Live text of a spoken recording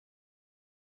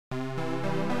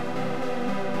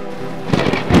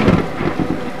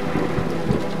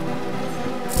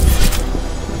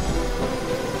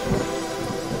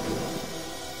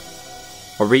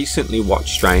I recently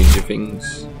watched Stranger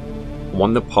Things.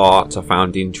 One of the parts I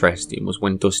found interesting was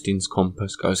when Dustin's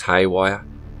compass goes haywire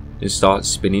and starts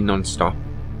spinning non-stop.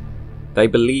 They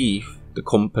believe the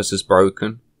compass is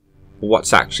broken, but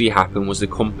what's actually happened was the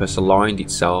compass aligned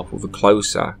itself with a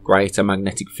closer, greater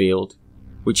magnetic field,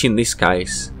 which in this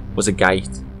case was a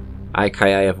gate,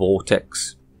 aka a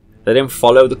vortex. They then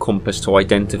follow the compass to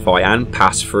identify and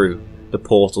pass through the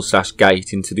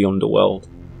portal/gate into the underworld.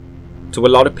 To a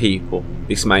lot of people,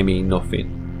 this may mean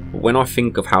nothing, but when I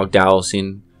think of how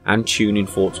dowsing and tuning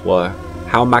forks work,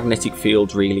 how magnetic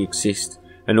fields really exist,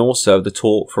 and also the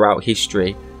talk throughout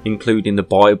history, including the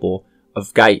Bible,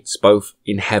 of gates both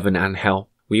in heaven and hell,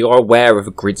 we are aware of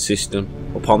a grid system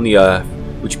upon the earth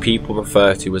which people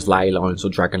refer to as ley lines or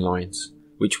dragon lines,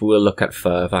 which we will look at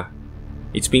further.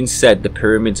 It's been said the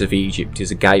pyramids of Egypt is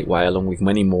a gateway along with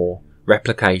many more,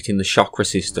 replicating the chakra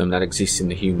system that exists in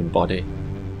the human body,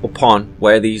 upon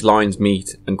where these lines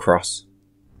meet and cross.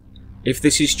 If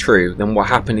this is true, then what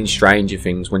happened in Stranger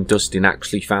Things when Dustin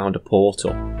actually found a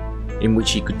portal in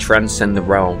which he could transcend the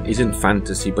realm isn't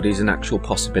fantasy but is an actual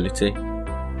possibility.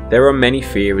 There are many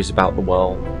theories about the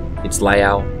world, its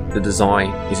layout, the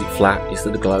design, is it flat, is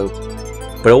it a globe?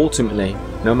 But ultimately,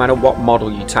 no matter what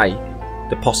model you take,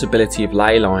 the possibility of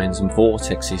ley lines and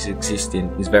vortexes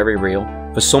existing is very real.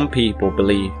 For some people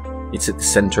believe it's at the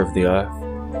centre of the earth.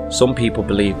 Some people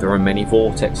believe there are many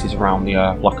vortexes around the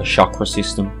earth like a chakra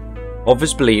system.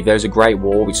 Others believe there is a great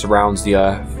wall which surrounds the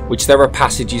earth, which there are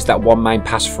passages that one may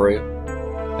pass through.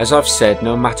 As I've said,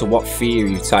 no matter what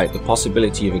theory you take, the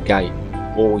possibility of a gate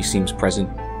always seems present.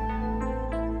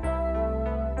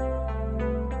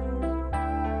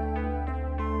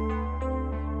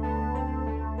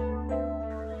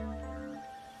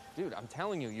 Dude, I'm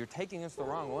telling you, you're taking us the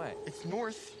wrong way. It's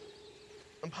north.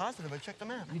 I'm positive. I checked the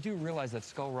map. You do realize that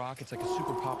Skull Rock, it's like a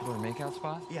super popular makeout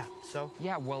spot? Yeah, so?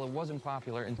 Yeah, well, it wasn't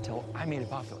popular until I made it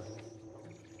popular.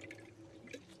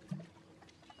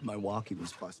 My walkie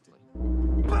was busted.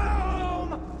 Boom!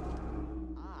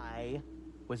 I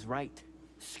was right.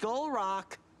 Skull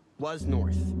Rock was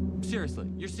north. Seriously,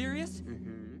 you're serious?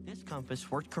 Mm-hmm. This compass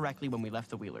worked correctly when we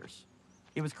left the Wheelers.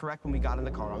 It was correct when we got in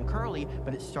the car on Curly,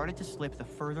 but it started to slip the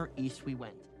further east we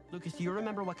went. Lucas, do you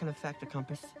remember what can affect a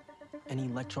compass? An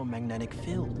electromagnetic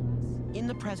field. In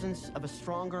the presence of a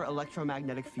stronger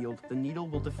electromagnetic field, the needle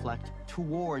will deflect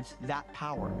towards that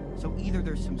power. So either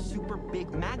there's some super big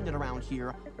magnet around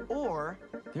here, or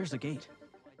There's a gate.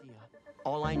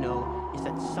 all I know is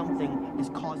that something is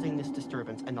causing this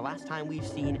disturbance, and the last time we've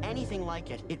seen anything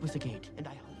like it, it was a gate, and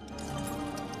I hope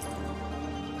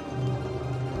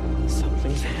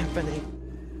something's happening.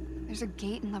 There's a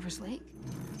gate in Lover's Lake.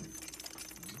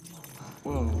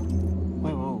 Whoa.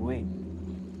 Wait.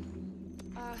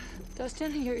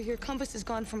 Dustin, your compass has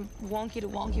gone from wonky to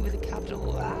wonky with a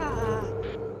capital. Ah.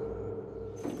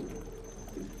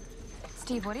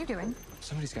 Steve, what are you doing?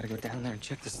 Somebody's got to go down there and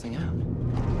check this thing out.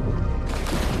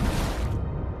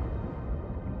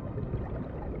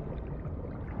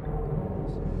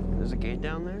 There's a gate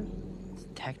down there? It's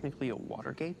technically a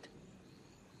water gate?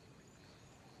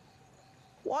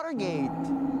 Watergate!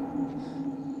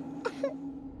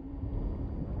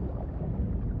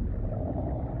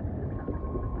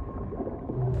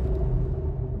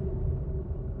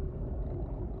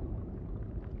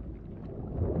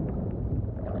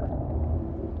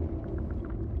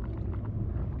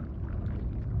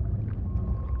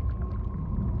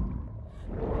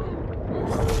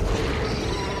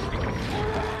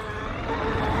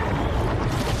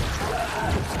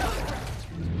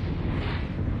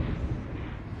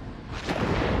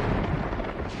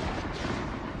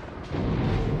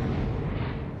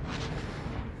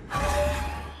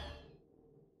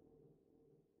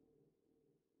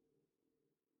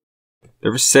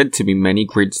 There are said to be many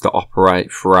grids that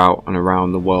operate throughout and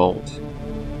around the world,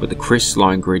 but the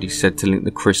crystalline grid is said to link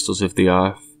the crystals of the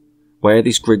earth. Where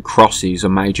this grid crosses are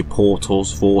major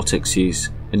portals,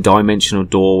 vortexes, and dimensional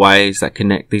doorways that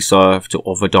connect this earth to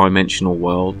other dimensional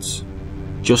worlds.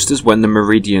 Just as when the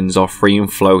meridians are free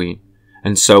and flowing,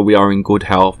 and so we are in good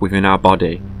health within our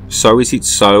body, so is it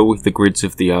so with the grids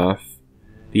of the earth.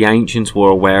 The ancients were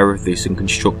aware of this and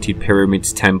constructed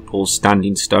pyramids, temples,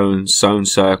 standing stones, sewn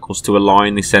circles to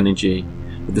align this energy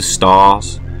with the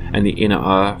stars and the inner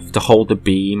earth to hold the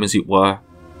beam, as it were,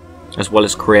 as well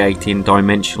as creating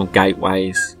dimensional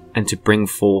gateways and to bring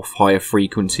forth higher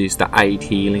frequencies that aid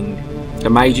healing. The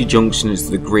major junctions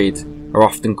of the grid are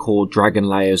often called dragon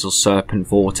layers or serpent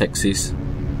vortexes.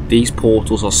 These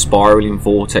portals are spiraling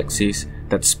vortexes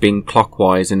that spin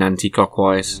clockwise and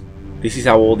anti-clockwise. This is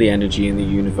how all the energy in the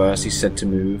universe is said to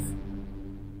move.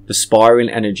 The The spiraling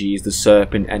energy is the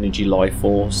serpent energy life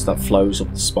force that flows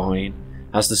up the spine.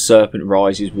 As the serpent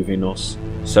rises within us,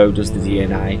 so does the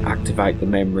DNA activate the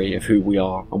memory of who we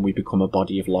are, and we become a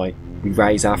body of light. We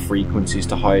raise our frequencies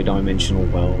to higher dimensional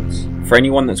worlds. For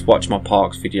anyone that's watched my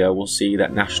parks video will see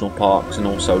that national parks and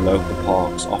also local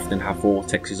parks often have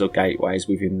vortexes or gateways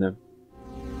within them.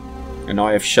 And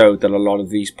I have showed that a lot of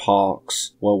these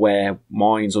parks were where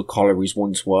mines or collieries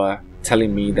once were,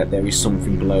 telling me that there is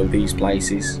something below these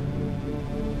places.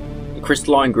 The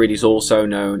crystalline grid is also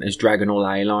known as dragon or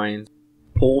ley lines.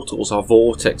 Portals are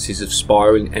vortexes of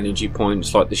spiraling energy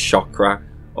points like the chakra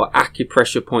or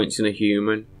acupressure points in a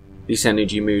human. This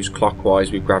energy moves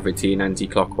clockwise with gravity and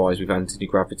anti-clockwise with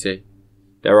anti-gravity.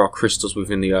 There are crystals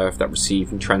within the earth that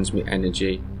receive and transmit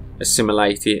energy,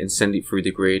 assimilate it and send it through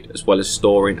the grid, as well as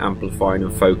storing, amplifying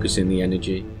and focusing the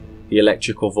energy. The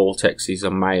electrical vortexes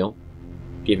are male,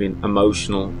 giving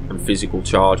emotional and physical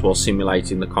charge while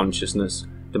simulating the consciousness.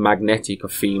 The magnetic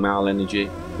of female energy,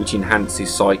 which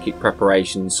enhances psychic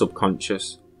preparation and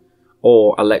subconscious.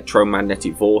 Or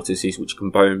electromagnetic vortices, which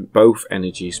combine both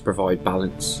energies to provide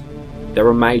balance. There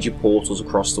are major portals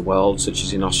across the world, such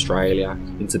as in Australia,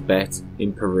 in Tibet,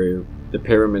 in Peru, the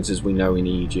pyramids as we know in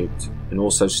Egypt, and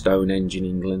also Stonehenge in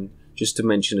England, just to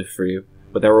mention a few.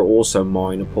 But there are also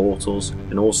minor portals,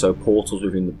 and also portals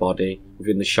within the body,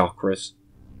 within the chakras.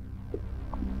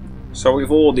 So with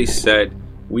all this said,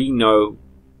 we know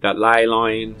that ley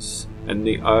lines and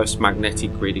the Earth's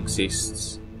magnetic grid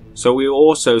exists. So we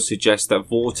also suggest that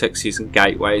vortexes and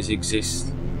gateways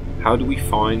exist. How do we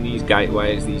find these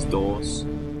gateways, these doors?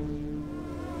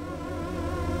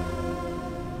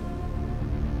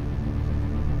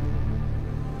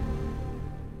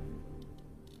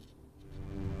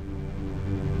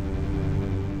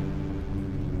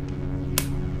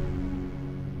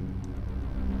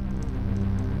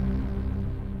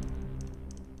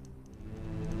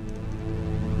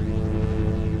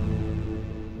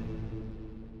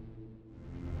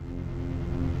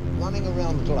 Running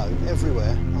around the globe,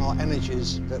 everywhere, are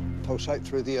energies that pulsate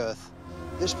through the Earth.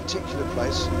 This particular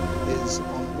place is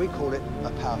on, we call it a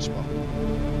power spot,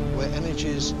 where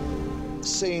energies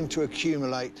seem to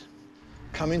accumulate,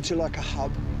 come into like a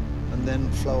hub, and then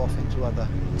flow off into other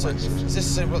places. So is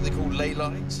this what they call ley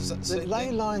lines? Is that the same ley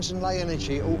thing? lines and ley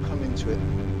energy all come into it.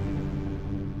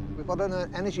 We've got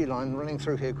an energy line running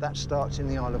through here that starts in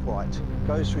the Isle of Wight,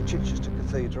 goes through Chichester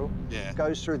Cathedral, Yeah.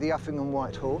 goes through the Effingham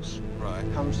White Horse, Right.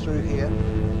 comes through here.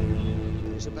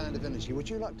 It's a band of energy. Would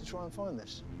you like to try and find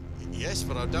this? Yes,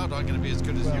 but I doubt I'm going to be as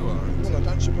good as you are. Well, I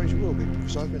don't suppose you will be,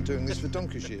 because I've been doing this for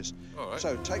donkey's years. All right.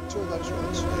 So, take two of those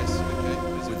rods. Yes,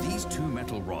 okay. With these two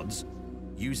metal rods,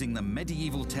 using the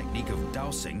medieval technique of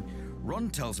dowsing, Ron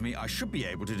tells me I should be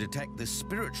able to detect the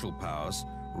spiritual powers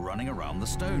running around the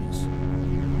stones.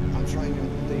 I'm throwing you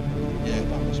deep. Yeah. I've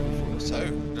done this before. So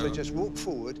No. just walk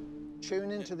forward,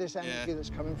 tune into this energy Yeah.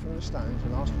 that's coming from the stones,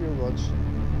 and ask for your rods.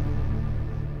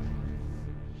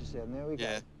 Just there, and there we go.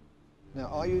 Yeah. Now,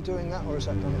 are you doing that, or has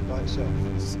that done it by itself?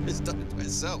 It's done it by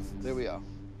itself. There we are.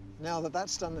 Now that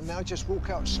that's done, now just walk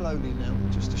out slowly now,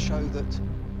 just to show that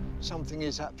something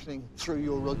is happening through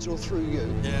your rods or through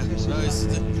you. Yeah, This no, is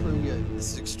it's- happening through you.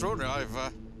 This is extraordinary.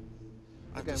 I've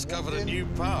Again, discovered walk a in. new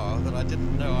power that I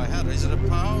didn't know I had. Is it a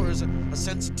power or is it a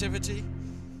sensitivity?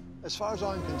 As far as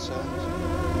I'm concerned,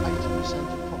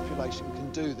 80% of the population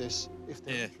can do this if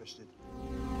they're Yeah. interested.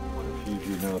 What a few of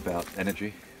you know about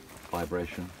energy,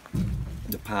 vibration,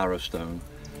 the power of stone.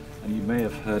 And you may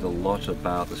have heard a lot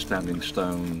about the standing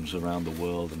stones around the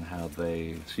world and how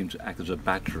they seem to act as a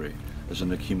battery, as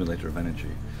an accumulator of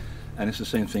energy. And it's the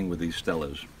same thing with these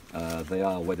stellars. They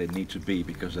are where they need to be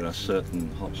because there are certain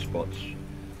hot spots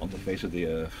on the face of the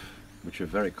Earth, which are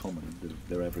very common.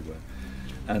 They're everywhere.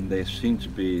 And they seem to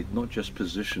be not just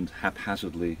positioned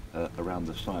haphazardly around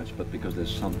the sites, but because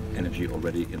there's some energy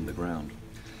already in the ground.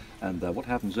 And what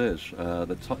happens is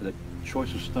the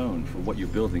choice of stone for what you're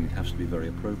building has to be very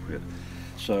appropriate.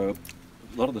 So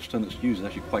a lot of the stone that's used is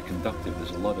actually quite conductive. There's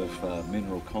a lot of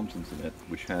mineral content in it,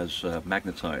 which has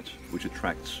magnetite, which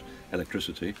attracts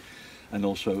electricity, and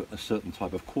also a certain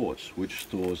type of quartz, which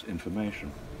stores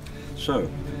information. So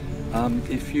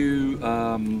if you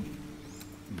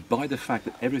by the fact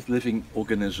that every living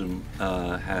organism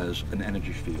has an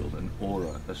energy field, an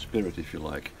aura, a spirit if you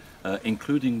like,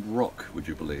 including rock, would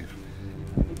you believe?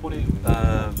 Anybody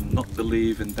not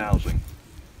believe in dowsing?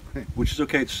 Which is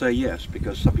okay to say yes,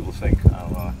 because some people think,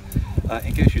 oh,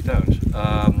 in case you don't,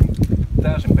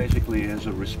 dowsing basically is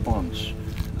a response,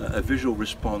 a visual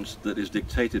response that is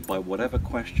dictated by whatever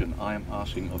question I am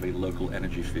asking of a local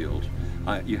energy field.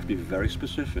 You have to be very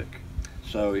specific.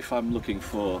 So if I'm looking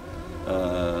for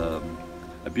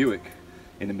a Buick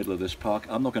in the middle of this park,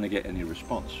 I'm not going to get any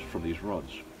response from these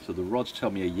rods. So the rods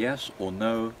tell me a yes or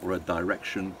no, or a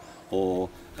direction, or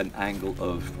an angle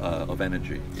of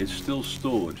energy. It's still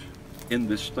stored in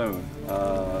this stone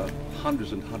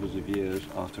hundreds and hundreds of years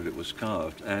after it was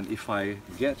carved. And if I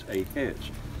get a hit,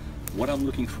 what I'm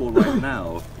looking for right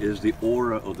now is the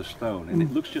aura of the stone, and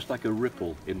it looks just like a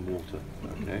ripple in water.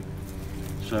 Okay,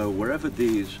 so wherever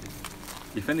these,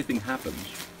 if anything happens,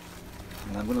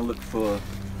 and I'm going to look for,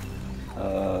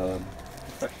 in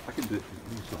fact, I can do it from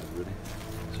inside really,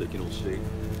 so you can all see.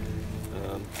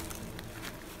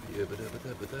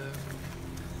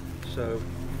 So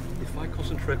if I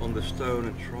concentrate on the stone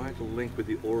and try to link with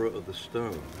the aura of the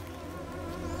stone,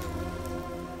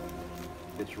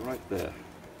 it's right there.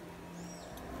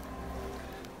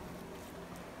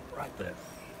 Right there.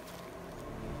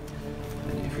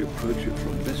 And if you approach it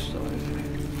from this side,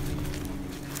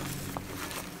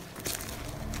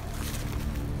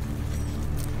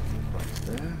 right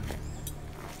there.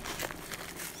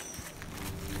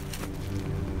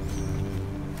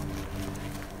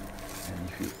 And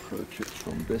if you approach it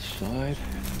from this side,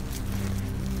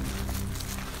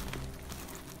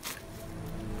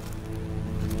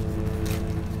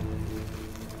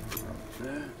 right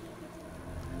there.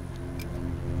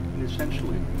 And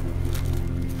essentially,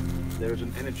 there is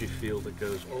an energy field that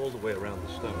goes all the way around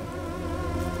the stone.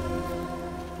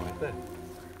 Right there.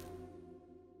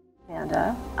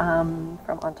 Amanda,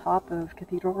 from on top of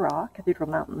Cathedral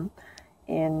Mountain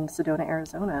in Sedona,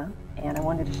 Arizona, and I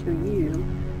wanted to show you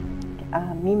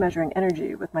me measuring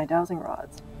energy with my dowsing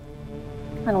rods.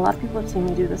 And a lot of people have seen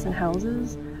me do this in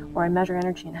houses, where I measure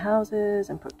energy in houses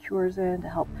and put cures in to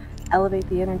help elevate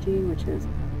the energy, which is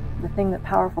the thing that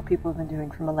powerful people have been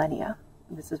doing for millennia.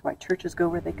 This is why churches go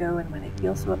where they go, and why they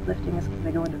feel so uplifting is because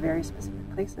they go into very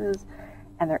specific places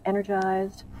and they're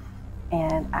energized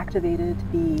and activated to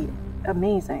be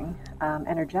amazing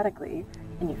energetically,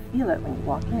 and you feel it when you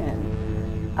walk in.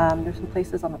 There's some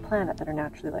places on the planet that are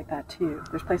naturally like that too.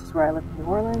 There's places where I live in New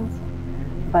Orleans,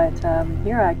 but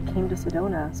here I came to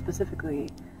Sedona specifically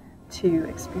to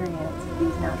experience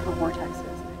these natural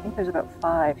vortexes. I think there's about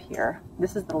 5 here.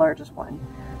 This is the largest one,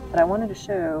 but I wanted to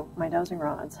show my dowsing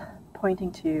rods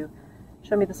pointing to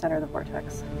show me the center of the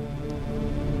vortex.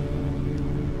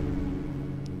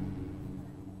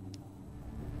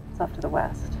 It's off to the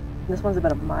west. This one's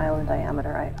about 1 mile in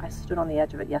diameter. I stood on the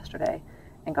edge of it yesterday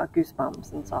and got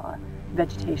goosebumps and saw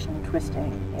vegetation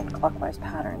twisting in clockwise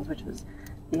patterns, which is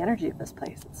the energy of this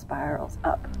place. It spirals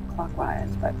up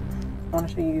clockwise, but I want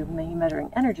to show you me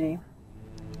measuring energy.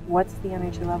 What's the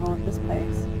energy level of this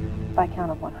place by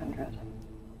count of 100?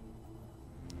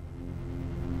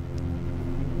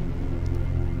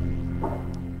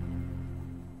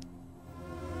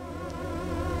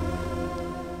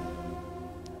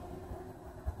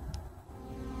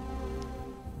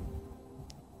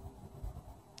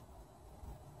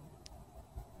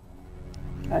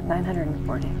 About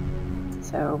 940.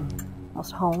 So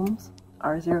most homes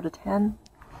are 0 to 10.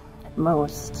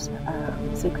 Most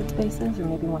sacred spaces are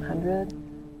maybe 100.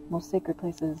 Most sacred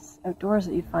places outdoors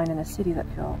that you'd find in a city that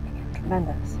feel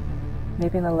tremendous,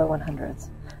 maybe in the low 100s.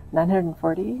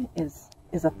 940 is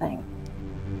a thing.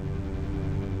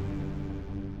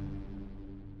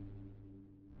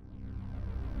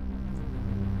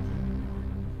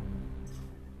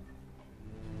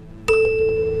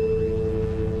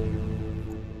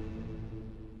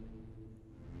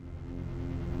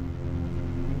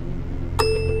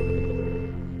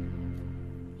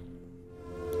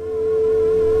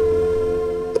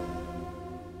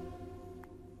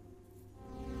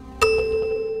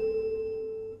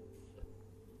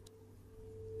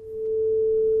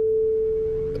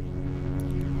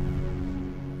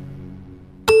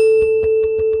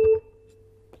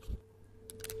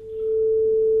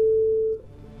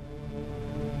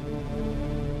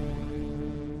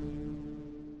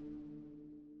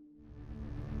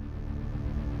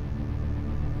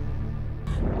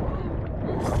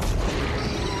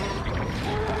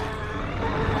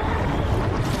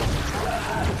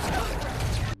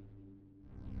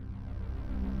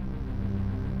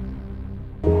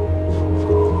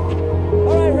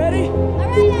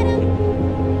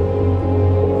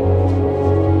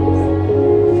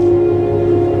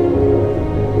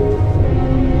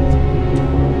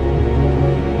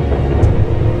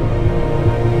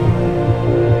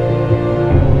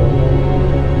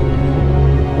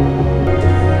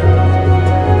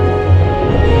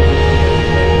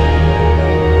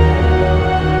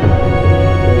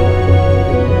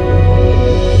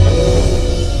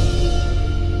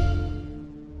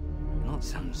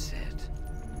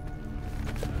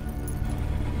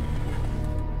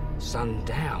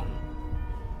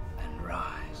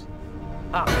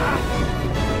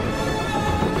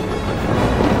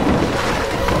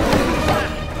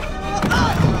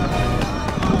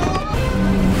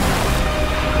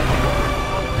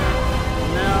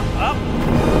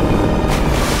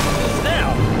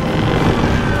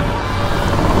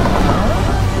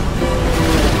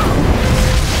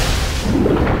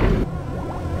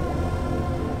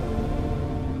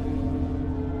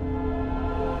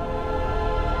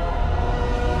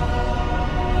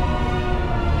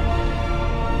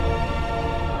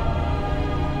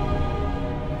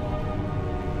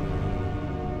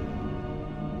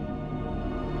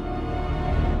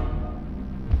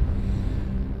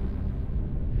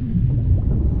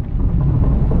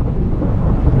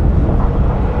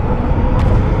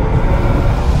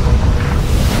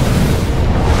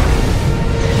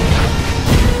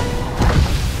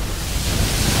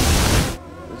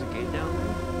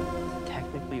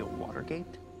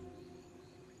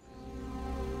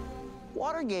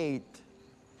 Stargate.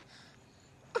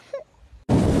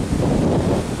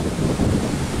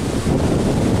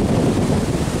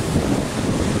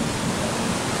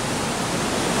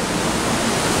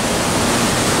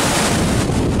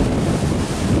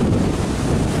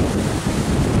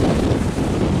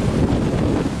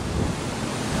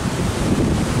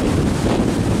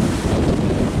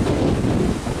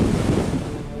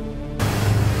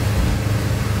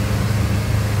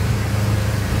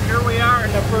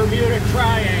 Bermuda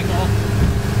Triangle.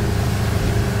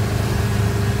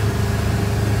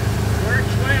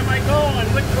 Which way am I going?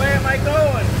 Which way am I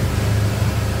going?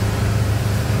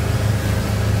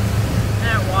 Isn't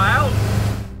that wild?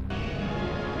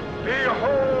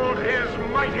 Behold his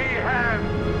mighty hand!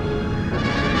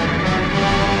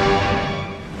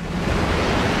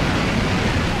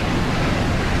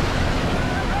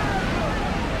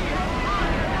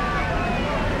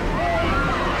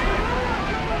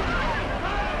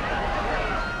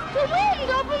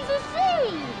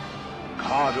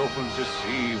 God opens the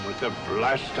sea with the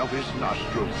blast of his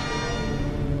nostrils.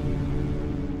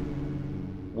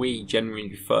 We generally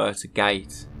refer to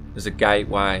gate as a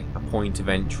gateway, a point of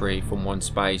entry from one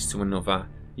space to another,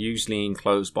 usually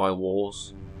enclosed by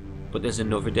walls. But there's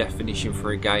another definition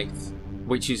for a gate,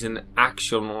 which is an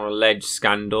actual or alleged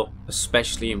scandal,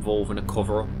 especially involving a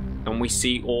cover-up. And we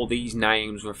see all these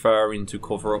names referring to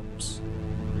cover-ups.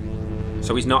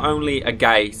 So it's not only a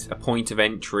gate, a point of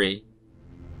entry,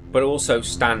 but also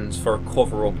stands for a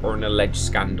cover-up or an alleged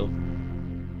scandal.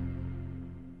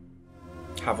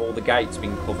 Have all the gates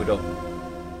been covered up?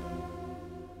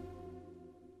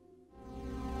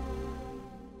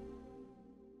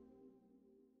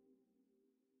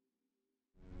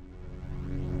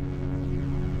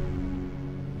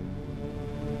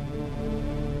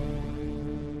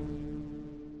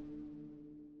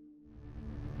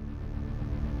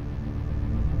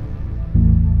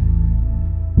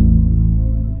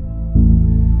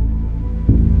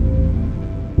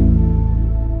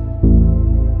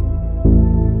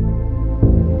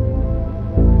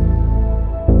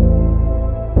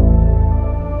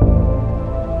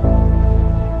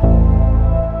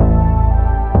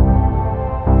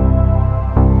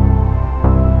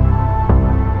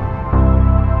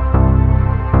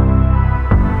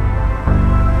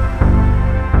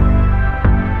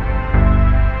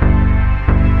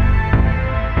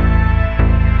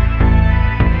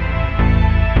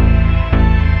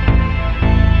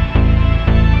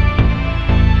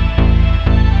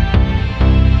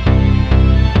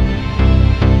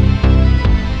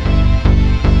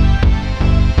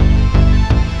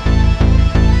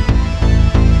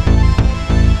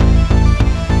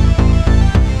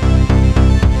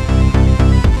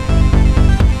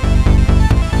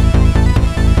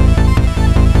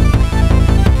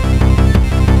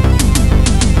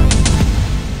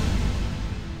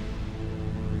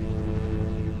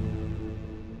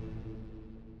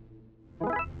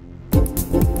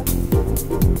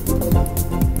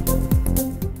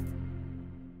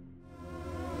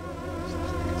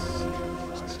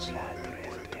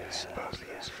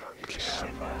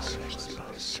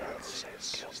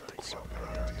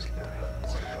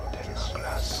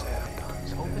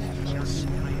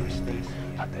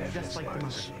 Just like the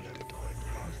mother.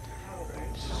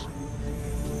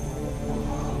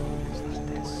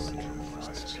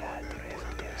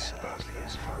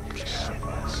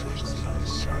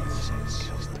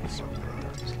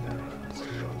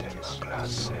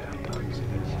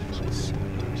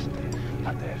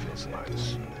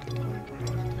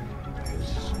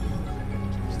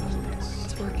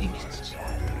 It's working.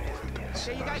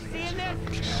 Okay, you guys seeing this?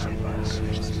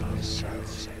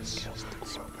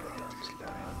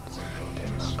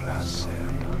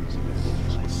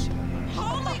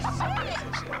 Holy shit!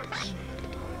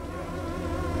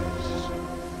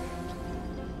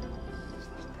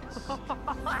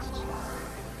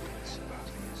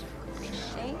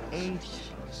 H.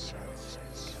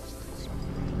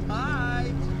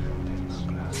 Hi.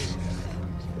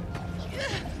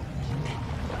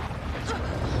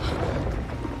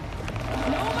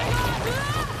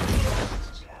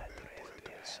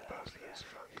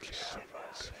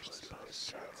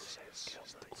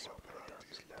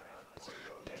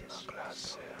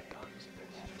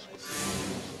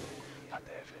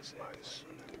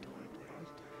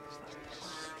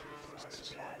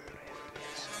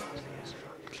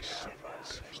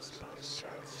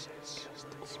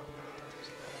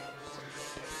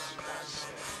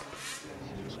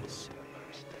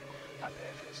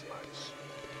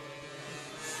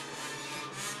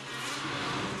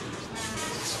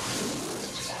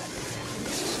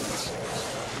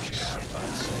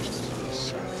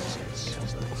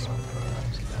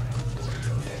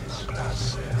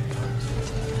 yourself.